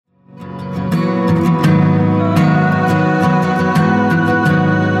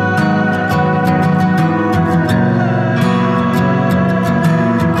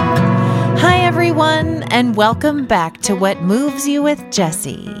Welcome back to What Moves You with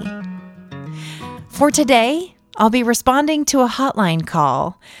Jessie. For today, I'll be responding to a hotline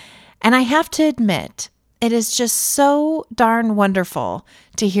call, and I have to admit, it is just so darn wonderful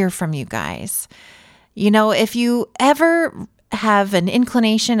to hear from you guys. You know, if you ever have an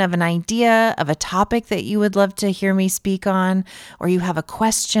inclination of an idea of a topic that you would love to hear me speak on, or you have a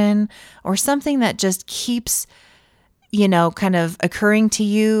question or something that just keeps kind of occurring to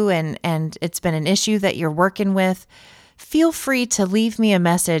you and it's been an issue that you're working with, feel free to leave me a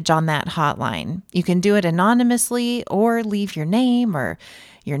message on that hotline. You can do it anonymously or leave your name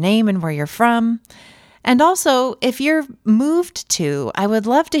and where you're from. And also, if you're moved to, I would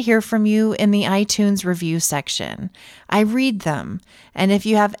love to hear from you in the iTunes review section. I read them. And if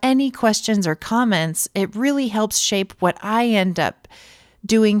you have any questions or comments, it really helps shape what I end up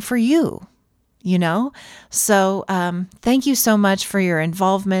doing for you. So thank you so much for your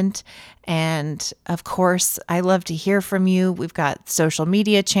involvement. And of course, I love to hear from you. We've got social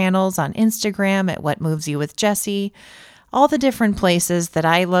media channels on Instagram at What Moves You with Jessie, all the different places that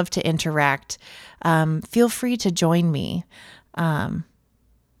I love to interact. Feel free to join me.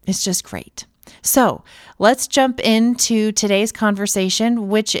 It's just great. So let's jump into today's conversation,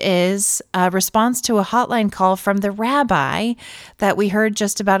 which is a response to a hotline call from the rabbi that we heard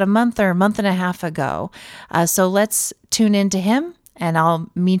just about a month and a half ago. So let's tune into him, and I'll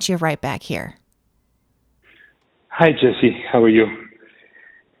meet you right back here. Hi, Jessie. How are you?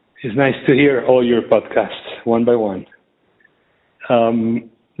 It's nice to hear all your podcasts one by one.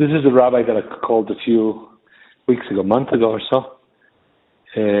 This is the rabbi that I called a few weeks ago, a month ago or so.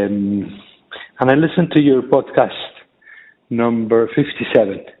 And I listened to your podcast number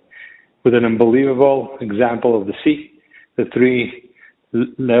 57 with an unbelievable example of the sea. The three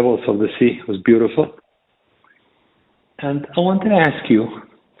levels of the sea was beautiful. And I wanted to ask you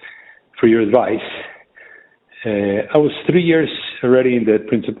for your advice. I was 3 years already in the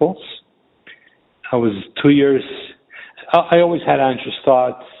principles. I was 2 years. I always had anxious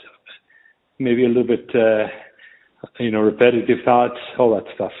thoughts, maybe a little bit, repetitive thoughts, all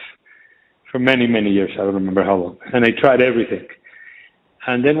that stuff. For many, many years, I don't remember how long. And I tried everything.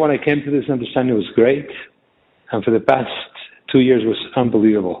 And then when I came to this understanding, it was great. And for the past 2 years, it was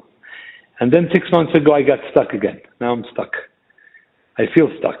unbelievable. And then 6 months ago, I got stuck again. Now I'm stuck. I feel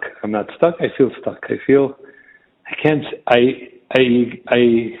stuck. I'm not stuck. I feel stuck. I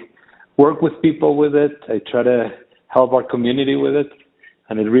work with people with it. I try to help our community with it.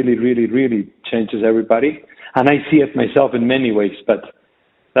 And it really, really, really changes everybody. And I see it myself in many ways. But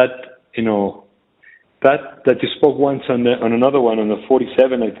that you spoke once on another one, on the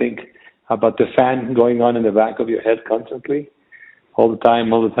 47, I think, about the fan going on in the back of your head constantly, all the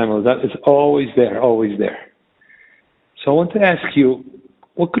time. It's always there. So I want to ask you,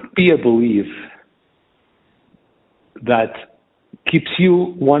 what could be a belief that keeps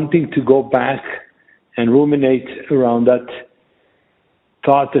you wanting to go back and ruminate around that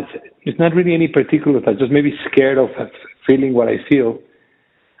thought that it's not really any particular thought, just maybe scared of feeling what I feel.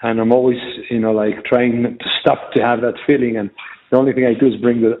 And I'm always, trying to stop to have that feeling. And the only thing I do is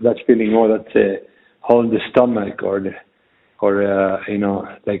bring that feeling or that hole in the stomach or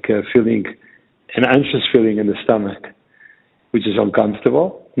feeling, an anxious feeling in the stomach, which is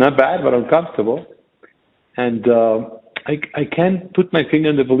uncomfortable. Not bad, but uncomfortable. And I can't put my finger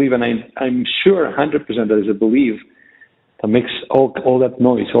on the belief, and I'm sure 100% that is a belief that makes all that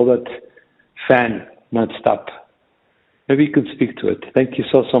noise, all that fan not stop. Maybe you could speak to it. Thank you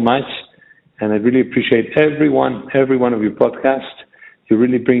so much. And I really appreciate every one of your podcasts. You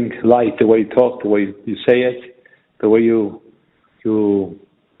really bring light, the way you talk, the way you say it, the way you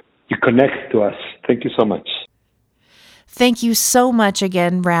connect to us. Thank you so much. Thank you so much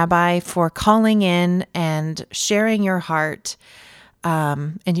again, Rabbi, for calling in and sharing your heart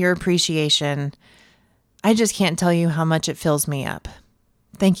and your appreciation. I just can't tell you how much it fills me up.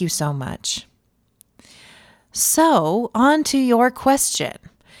 Thank you so much. So, on to your question.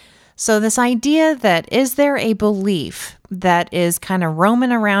 So this idea that, is there a belief that is kind of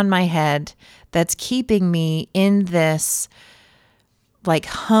roaming around my head that's keeping me in this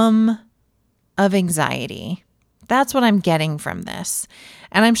hum of anxiety? That's what I'm getting from this.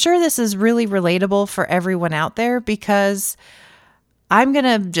 And I'm sure this is really relatable for everyone out there, because I'm going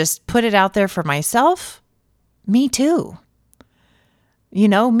to just put it out there for myself. Me too.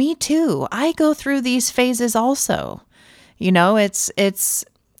 Me too. I go through these phases also. It's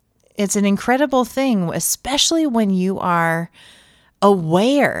an incredible thing, especially when you are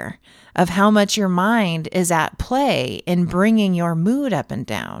aware of how much your mind is at play in bringing your mood up and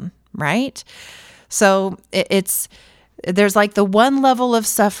down, right? So it's There's like the one level of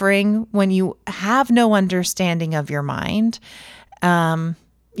suffering when you have no understanding of your mind,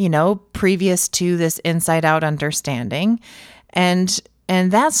 previous to this inside out understanding. And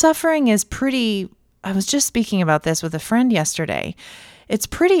that suffering is pretty, I was just speaking about this with a friend yesterday. It's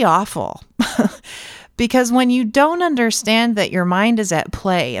pretty awful because when you don't understand that your mind is at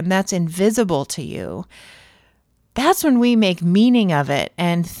play and that's invisible to you, that's when we make meaning of it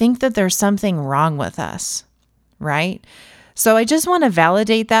and think that there's something wrong with us, right? So I just want to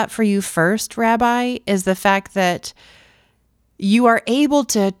validate that for you first, Rabbi, is the fact that you are able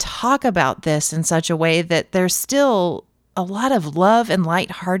to talk about this in such a way that there's still a lot of love and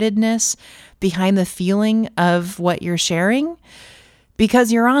lightheartedness behind the feeling of what you're sharing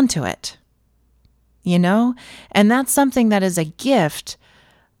because you're onto it, And that's something that is a gift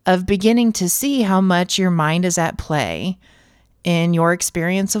of beginning to see how much your mind is at play in your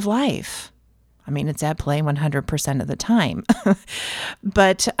experience of life. I mean, it's at play 100% of the time.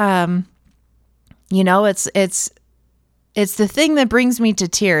 But, it's the thing that brings me to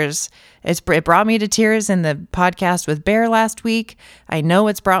tears. It brought me to tears in the podcast with Bear last week. I know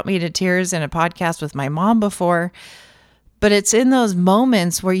it's brought me to tears in a podcast with my mom before. But it's in those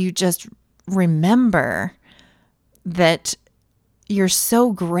moments where you just remember that you're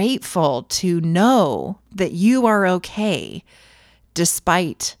so grateful to know that you are okay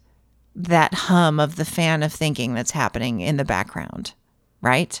despite that hum of the fan of thinking that's happening in the background,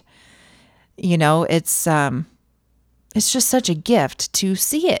 right? It's just such a gift to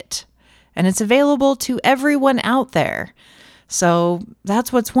see it, and it's available to everyone out there. So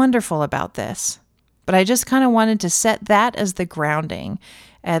that's what's wonderful about this. But I just kind of wanted to set that as the grounding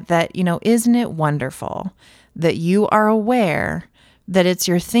at that, isn't it wonderful that you are aware that it's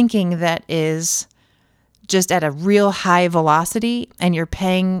your thinking that is just at a real high velocity and you're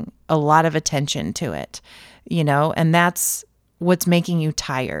paying a lot of attention to it, and that's what's making you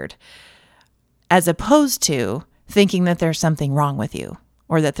tired, as opposed to thinking that there's something wrong with you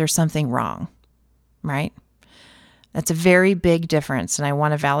or that there's something wrong, right? That's a very big difference. And I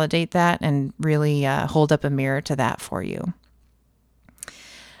want to validate that and really hold up a mirror to that for you.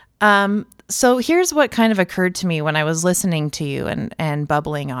 So here's what kind of occurred to me when I was listening to you and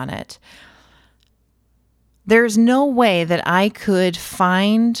bubbling on it. There's no way that I could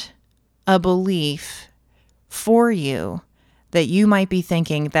find a belief for you that you might be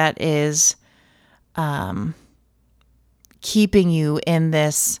thinking that is keeping you in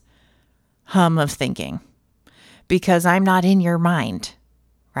this hum of thinking, because I'm not in your mind,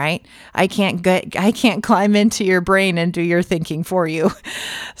 right? I can't climb into your brain and do your thinking for you.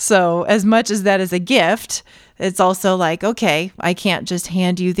 So as much as that is a gift, it's also like, okay, I can't just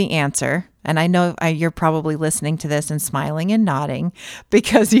hand you the answer. And I know you're probably listening to this and smiling and nodding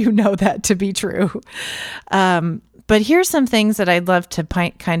because you know that to be true. But here's some things that I'd love to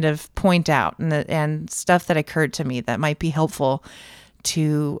kind of point out and stuff that occurred to me that might be helpful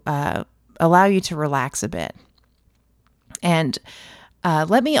to allow you to relax a bit. And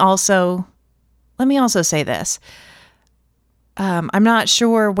let me also say this. I'm not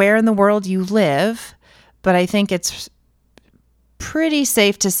sure where in the world you live, but I think it's pretty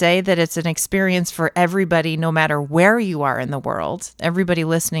safe to say that it's an experience for everybody, no matter where you are in the world. Everybody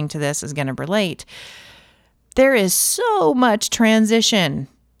listening to this is going to relate. There is so much transition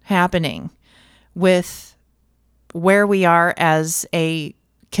happening with where we are as a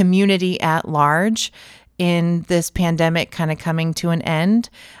community at large in this pandemic kind of coming to an end.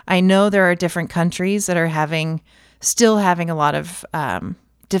 I know there are different countries that are still having a lot of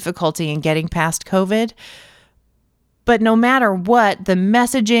difficulty in getting past COVID. But no matter what, the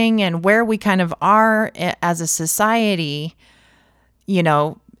messaging and where we kind of are as a society,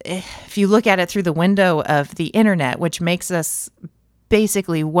 if you look at it through the window of the internet, which makes us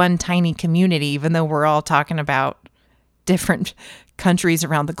basically one tiny community, even though we're all talking about different countries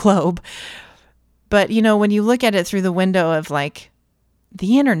around the globe. But, when you look at it through the window of like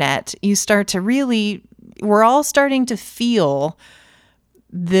the internet, you start to we're all starting to feel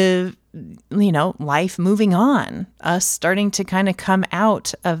the, life moving on, us starting to kind of come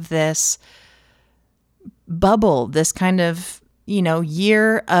out of this bubble, this kind of,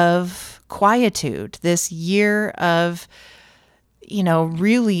 year of quietude, this year of,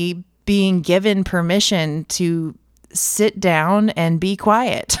 really being given permission to sit down and be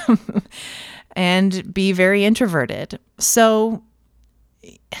quiet and be very introverted. So,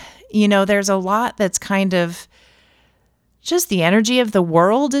 there's a lot that's kind of just the energy of the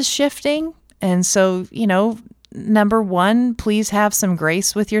world is shifting. And so, number one, please have some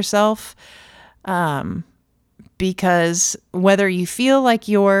grace with yourself. Because whether you feel like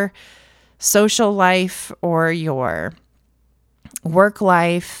your social life or your work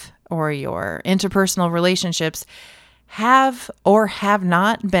life or your interpersonal relationships have or have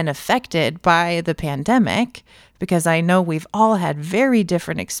not been affected by the pandemic, because I know we've all had very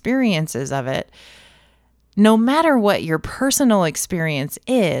different experiences of it. No matter what your personal experience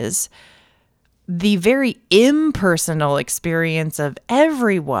is, the very impersonal experience of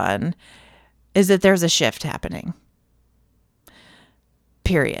everyone is that there's a shift happening.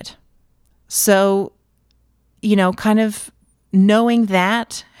 Period. So, kind of knowing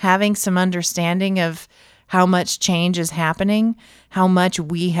that, having some understanding of how much change is happening, how much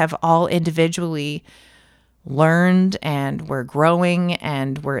we have all individually learned, and we're growing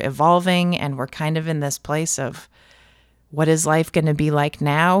and we're evolving, and we're kind of in this place of, what is life going to be like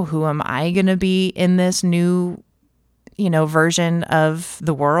now? Who am I going to be in this new, version of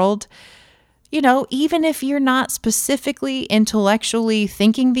the world? Even if you're not specifically intellectually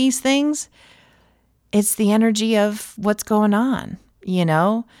thinking these things, it's the energy of what's going on,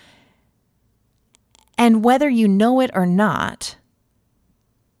 And whether you know it or not,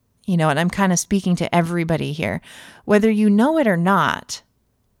 and I'm kind of speaking to everybody here, whether you know it or not,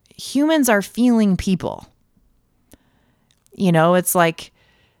 humans are feeling people. It's like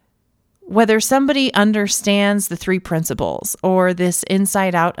whether somebody understands the 3 principles or this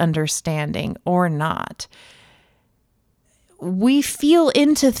inside out understanding or not, we feel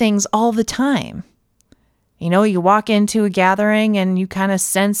into things all the time. You walk into a gathering and you kind of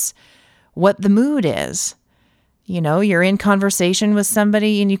sense what the mood is. You're in conversation with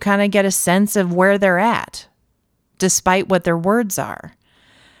somebody and you kind of get a sense of where they're at, despite what their words are.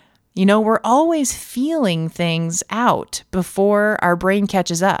 We're always feeling things out before our brain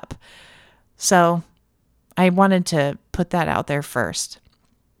catches up. So I wanted to put that out there first.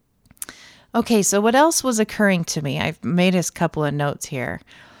 Okay, so what else was occurring to me? I've made a couple of notes here.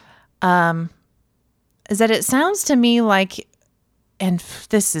 Is that it sounds to me like, and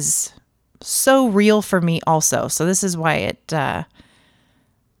this is so real for me also, so this is why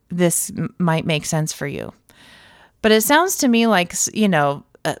this might make sense for you. But it sounds to me like,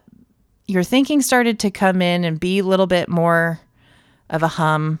 your thinking started to come in and be a little bit more of a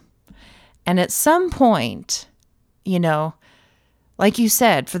hum. And at some point, like you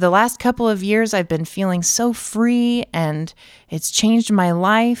said, for the last couple of years, I've been feeling so free and it's changed my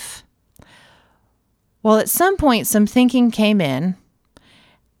life. Well, at some point, some thinking came in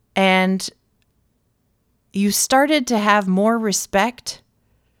and you started to have more respect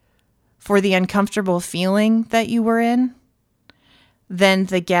for the uncomfortable feeling that you were in than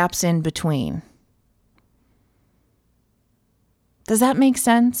the gaps in between. Does that make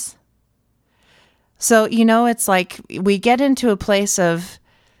sense? So, it's like we get into a place of,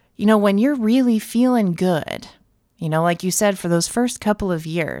 when you're really feeling good, like you said, for those first couple of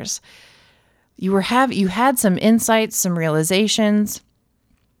years, you had some insights, some realizations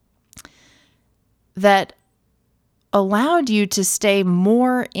that allowed you to stay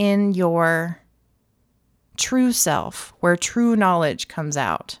more in your true self, where true knowledge comes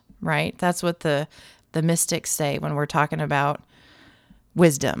out, right? That's what the mystics say when we're talking about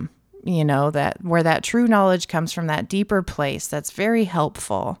wisdom, that where that true knowledge comes from, that deeper place that's very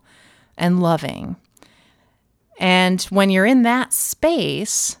helpful and loving. And when you're in that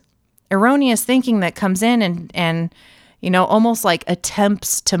space, erroneous thinking that comes in and almost like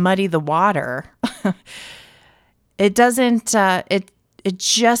attempts to muddy the water, it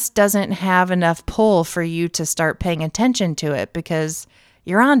just doesn't have enough pull for you to start paying attention to it because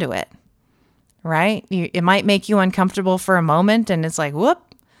you're onto it, right? It might make you uncomfortable for a moment and it's like, whoop,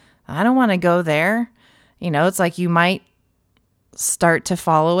 I don't want to go there. It's like you might start to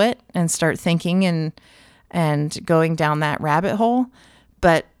follow it and start thinking and going down that rabbit hole.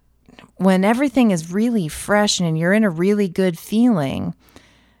 But when everything is really fresh and you're in a really good feeling,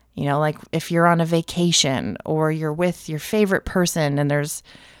 like if you're on a vacation or you're with your favorite person and there's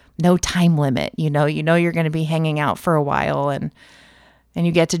no time limit, you're going to be hanging out for a while and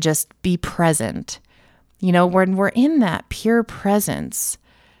you get to just be present. When we're in that pure presence,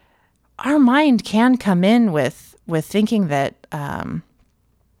 our mind can come in with thinking that, can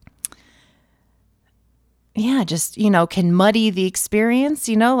muddy the experience,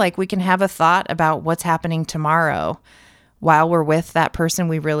 like we can have a thought about what's happening tomorrow while we're with that person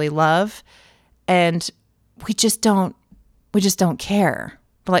we really love. And we just don't care.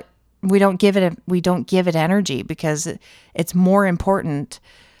 Like we don't give it energy because it's more important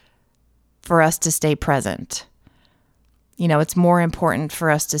for us to stay present. It's more important for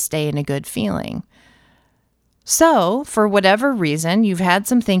us to stay in a good feeling. So for whatever reason, you've had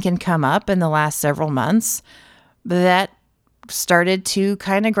some thinking come up in the last several months that started to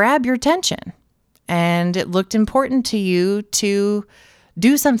kind of grab your attention. and it looked important to you to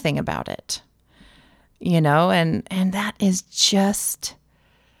do something about it, and that is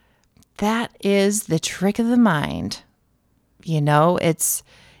the trick of the mind. It's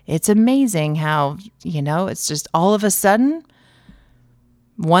amazing how, it's just all of a sudden,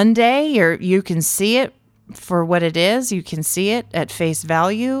 one day you can see it for what it is. You can see it at face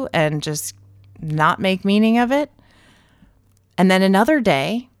value and just not make meaning of it. And then another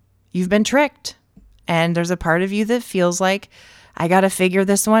day you've been tricked, and there's a part of you that feels like, I got to figure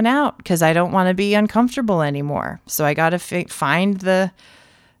this one out because I don't want to be uncomfortable anymore. So I got to find that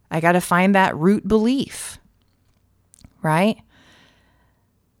root belief, right?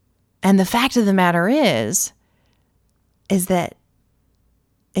 And the fact of the matter is that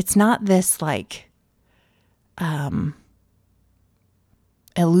it's not this like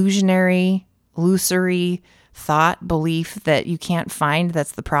illusory thought, belief that you can't find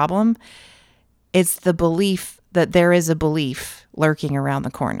that's the problem. It's the belief that there is a belief lurking around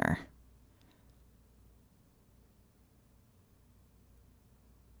the corner.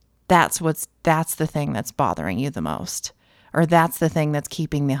 That's the thing that's bothering you the most, or that's the thing that's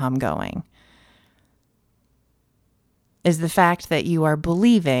keeping the hum going, is the fact that you are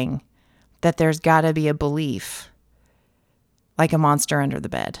believing that there's got to be a belief like a monster under the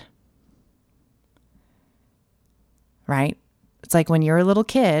bed. Right? It's like when you're a little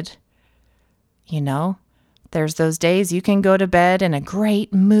kid, there's those days you can go to bed in a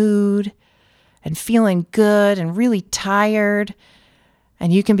great mood and feeling good and really tired,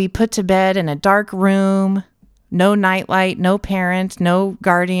 and you can be put to bed in a dark room, no nightlight, no parent, no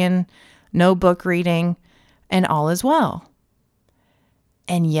guardian, no book reading, and all is well.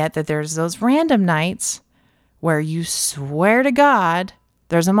 And yet that there's those random nights where you swear to God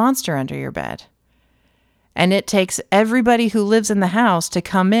there's a monster under your bed. And it takes everybody who lives in the house to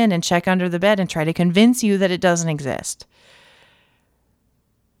come in and check under the bed and try to convince you that it doesn't exist.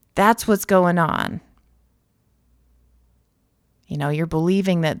 That's what's going on. You're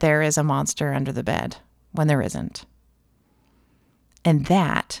believing that there is a monster under the bed when there isn't. And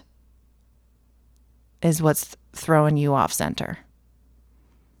that is what's throwing you off center.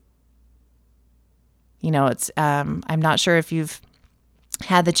 It's I'm not sure if you've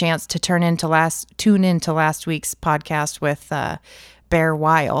had the chance to tune into last week's podcast with Bear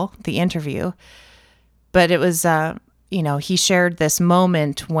Weil, the interview, but it was he shared this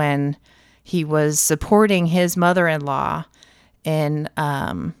moment when he was supporting his mother-in-law in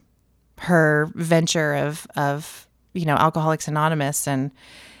her venture of Alcoholics Anonymous, and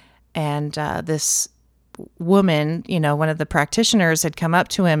this woman, one of the practitioners, had come up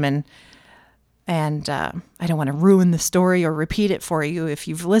to him and I don't want to ruin the story or repeat it for you if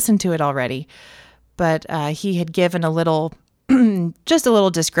you've listened to it already, but he had given just a little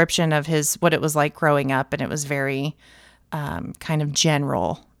description of what it was like growing up, and it was very kind of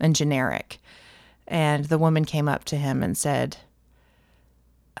general and generic. And the woman came up to him and said,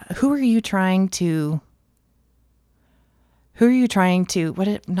 who are you trying to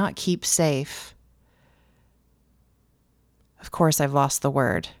not keep safe? Of course, I've lost the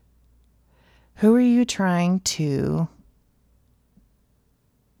word. Who are you trying to...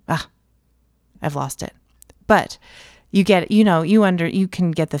 I've lost it. But you get it, you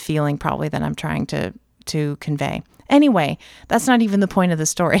can get the feeling probably that I'm trying to convey. Anyway, that's not even the point of the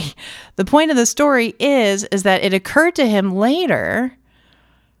story. The point of the story is that it occurred to him later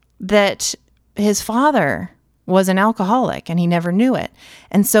that his father was an alcoholic and he never knew it.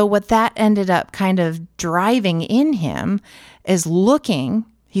 And so what that ended up kind of driving in him is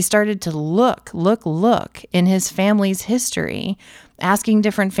he started to look in his family's history, asking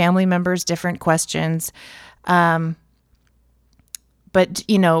different family members different questions. But,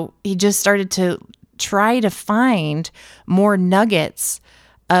 he just started to try to find more nuggets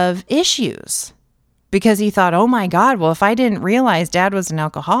of issues because he thought, oh my God, well, if I didn't realize Dad was an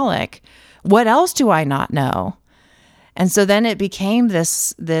alcoholic, what else do I not know? And so then it became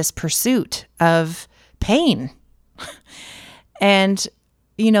this pursuit of pain. And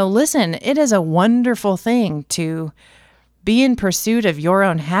listen, it is a wonderful thing to be in pursuit of your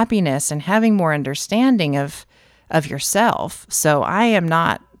own happiness and having more understanding of yourself. So I am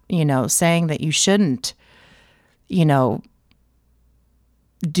not, saying that you shouldn't,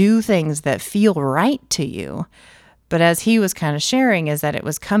 do things that feel right to you. But as he was kind of sharing, is that it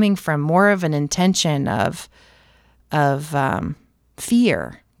was coming from more of an intention of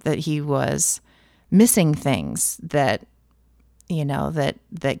fear, that he was missing things that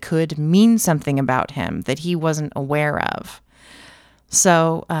could mean something about him that he wasn't aware of.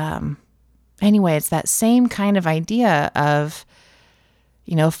 So anyway, it's that same kind of idea of,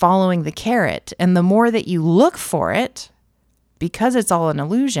 following the carrot. And the more that you look for it, because it's all an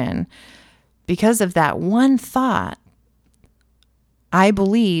illusion, because of that one thought, I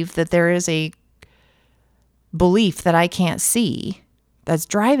believe that there is a belief that I can't see that's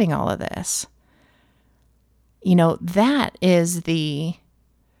driving all of this.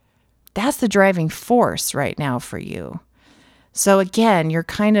 That's the driving force right now for you. So again, you're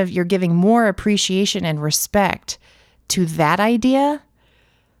giving more appreciation and respect to that idea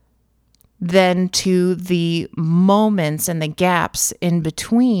than to the moments and the gaps in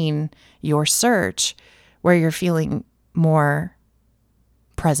between your search where you're feeling more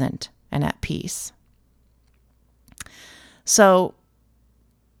present and at peace. So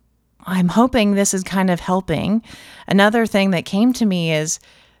I'm hoping this is kind of helping. Another thing that came to me is,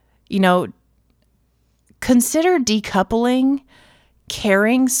 consider decoupling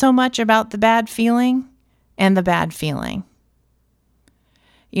caring so much about the bad feeling and the bad feeling.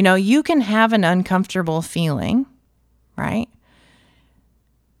 You can have an uncomfortable feeling, right?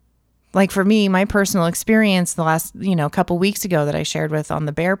 Like for me, my personal experience the last, couple weeks ago that I shared with on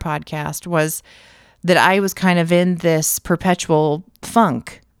the Bear podcast was that I was kind of in this perpetual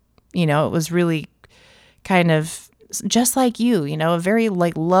funk. It was really kind of just like you, a very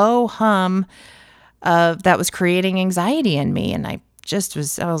low hum that was creating anxiety in me. And I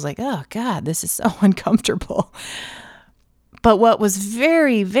was like, oh God, this is so uncomfortable. But what was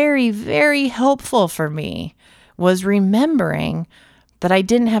very, very, very helpful for me was remembering that I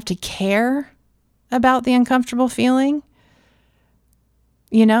didn't have to care about the uncomfortable feeling,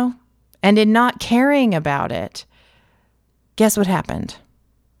 and in not caring about it, guess what happened?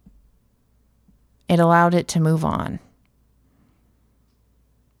 It allowed it to move on,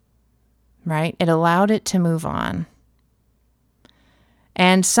 right? It allowed it to move on.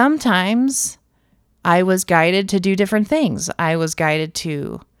 And sometimes I was guided to do different things. I was guided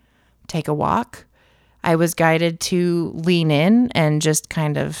to take a walk. I was guided to lean in and just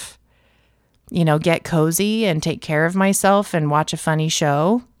kind of, get cozy and take care of myself and watch a funny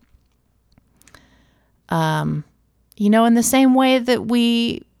show. In the same way that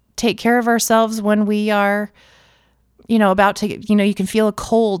we take care of ourselves when we are, about to, you can feel a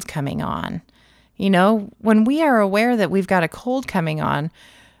cold coming on. When we are aware that we've got a cold coming on,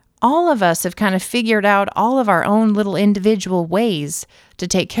 all of us have kind of figured out all of our own little individual ways to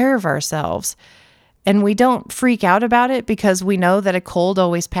take care of ourselves. And we don't freak out about it because we know that a cold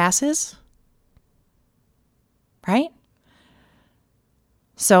always passes. Right?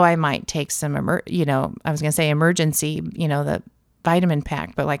 So I might take some, emergency, the vitamin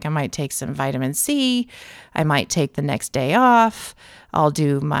pack, but I might take some vitamin C. I might take the next day off. I'll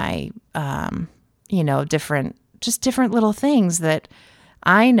do my, different little things that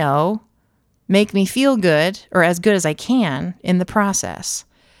I know make me feel good or as good as I can in the process.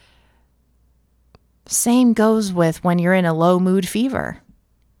 Same goes with when you're in a low mood fever.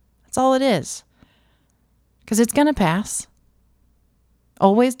 That's all it is. Because it's going to pass.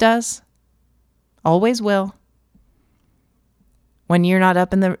 Always does. Always will. When you're not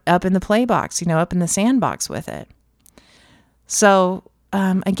up in the play box, up in the sandbox with it. So,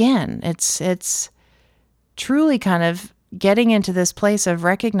 again, it's truly kind of getting into this place of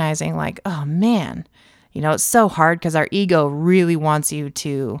recognizing oh man, it's so hard because our ego really wants you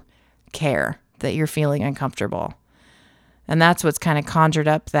to care that you're feeling uncomfortable. And that's what's kind of conjured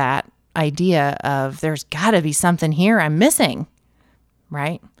up that idea of there's got to be something here I'm missing,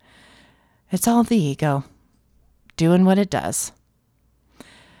 right? It's all the ego doing what it does.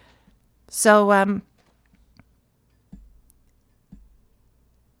 So,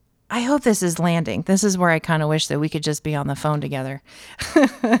 I hope this is landing. This is where I kind of wish that we could just be on the phone together.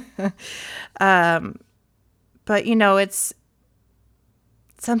 But, it's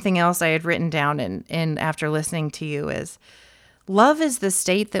something else I had written down in after listening to you is love is the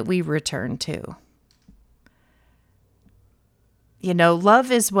state that we return to.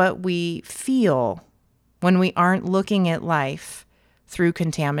 Love is what we feel when we aren't looking at life through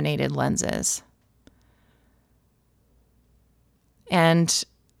contaminated lenses. And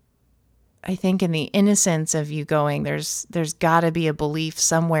I think in the innocence of you going, there's got to be a belief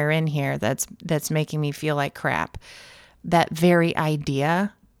somewhere in here that's making me feel like crap. That very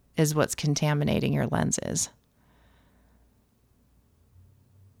idea is what's contaminating your lenses.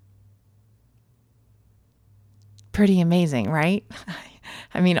 Pretty amazing, right?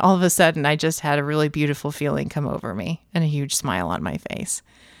 I mean, all of a sudden, I just had a really beautiful feeling come over me and a huge smile on my face.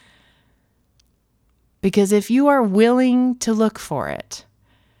 Because if you are willing to look for it,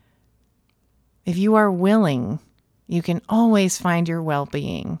 if you are willing, you can always find your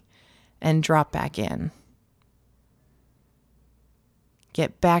well-being and drop back in.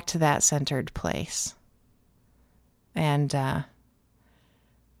 get back to that centered place. And I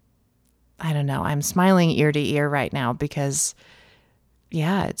don't know, I'm smiling ear to ear right now because,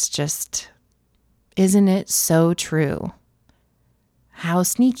 yeah, it's just, isn't it so true how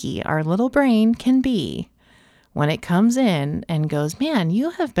sneaky our little brain can be when it comes in and goes, man,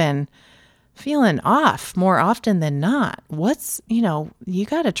 you have been feeling off more often than not. You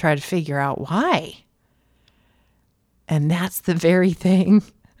got to try to figure out why. And that's the very thing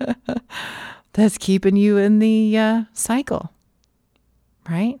that's keeping you in the cycle,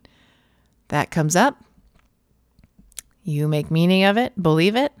 right? That comes up. You make meaning of it,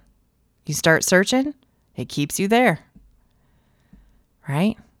 believe it. You start searching. It keeps you there,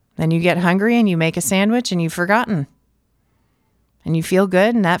 right? Then you get hungry and you make a sandwich and you've forgotten. And you feel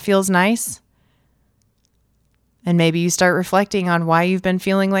good and that feels nice. And maybe you start reflecting on why you've been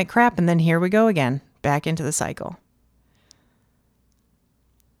feeling like crap, and then here we go again, back into the cycle.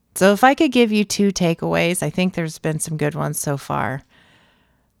 So if I could give you 2 takeaways, I think there's been some good ones so far.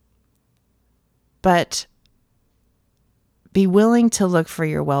 But be willing to look for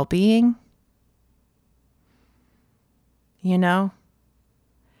your well-being.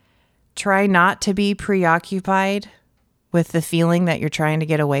 Try not to be preoccupied with the feeling that you're trying to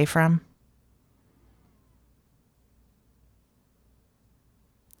get away from.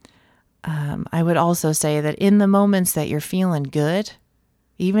 I would also say that in the moments that you're feeling good,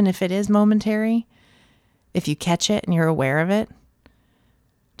 even if it is momentary, if you catch it and you're aware of it,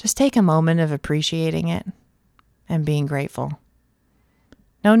 just take a moment of appreciating it and being grateful.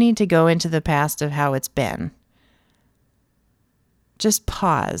 No need to go into the past of how it's been. Just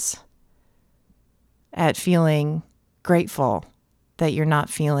pause at feeling grateful that you're not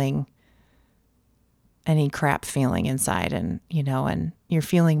feeling any crap feeling inside, and you're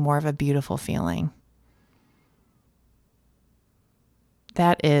feeling more of a beautiful feeling.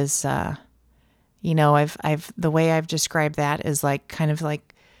 That is, the way I've described that is kind of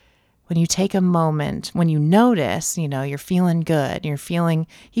like when you take a moment, when you notice, you're feeling good, you're feeling,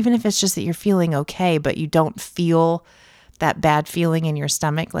 even if it's just that you're feeling okay, but you don't feel that bad feeling in your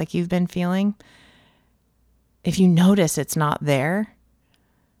stomach like you've been feeling. If you notice it's not there,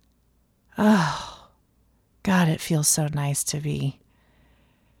 oh, God, it feels so nice to be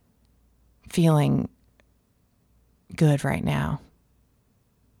feeling good right now.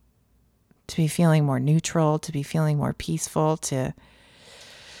 To be feeling more neutral, to be feeling more peaceful, it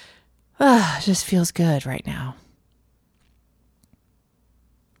just feels good right now.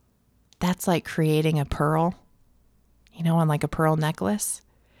 That's like creating a pearl, on like a pearl necklace.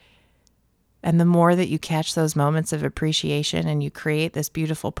 And the more that you catch those moments of appreciation and you create this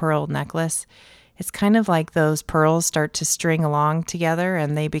beautiful pearl necklace, it's kind of like those pearls start to string along together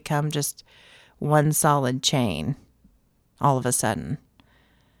and they become just one solid chain all of a sudden.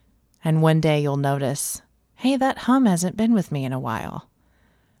 And one day you'll notice, hey, that hum hasn't been with me in a while.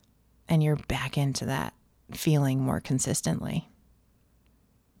 And you're back into that feeling more consistently.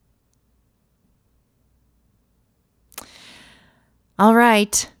 All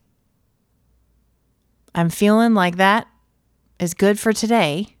right. I'm feeling like that is good for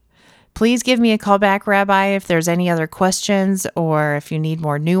today. Please give me a call back, Rabbi, if there's any other questions or if you need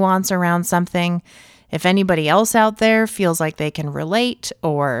more nuance around something. If anybody else out there feels like they can relate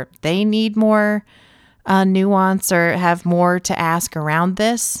or they need more nuance or have more to ask around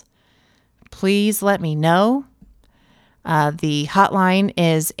this, please let me know. The hotline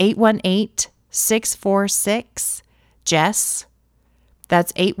is 818-646-JESS.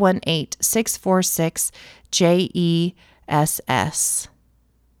 That's 818-646-JESS.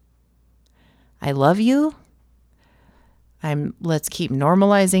 I love you. Let's keep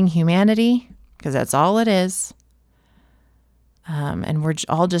normalizing humanity because that's all it is. And we're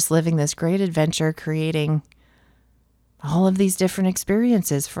all just living this great adventure, creating all of these different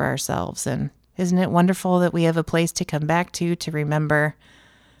experiences for ourselves. And isn't it wonderful that we have a place to come back to remember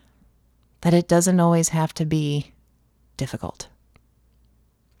that it doesn't always have to be difficult.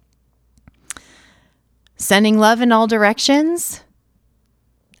 Sending love in all directions,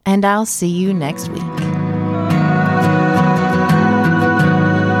 and I'll see you next week.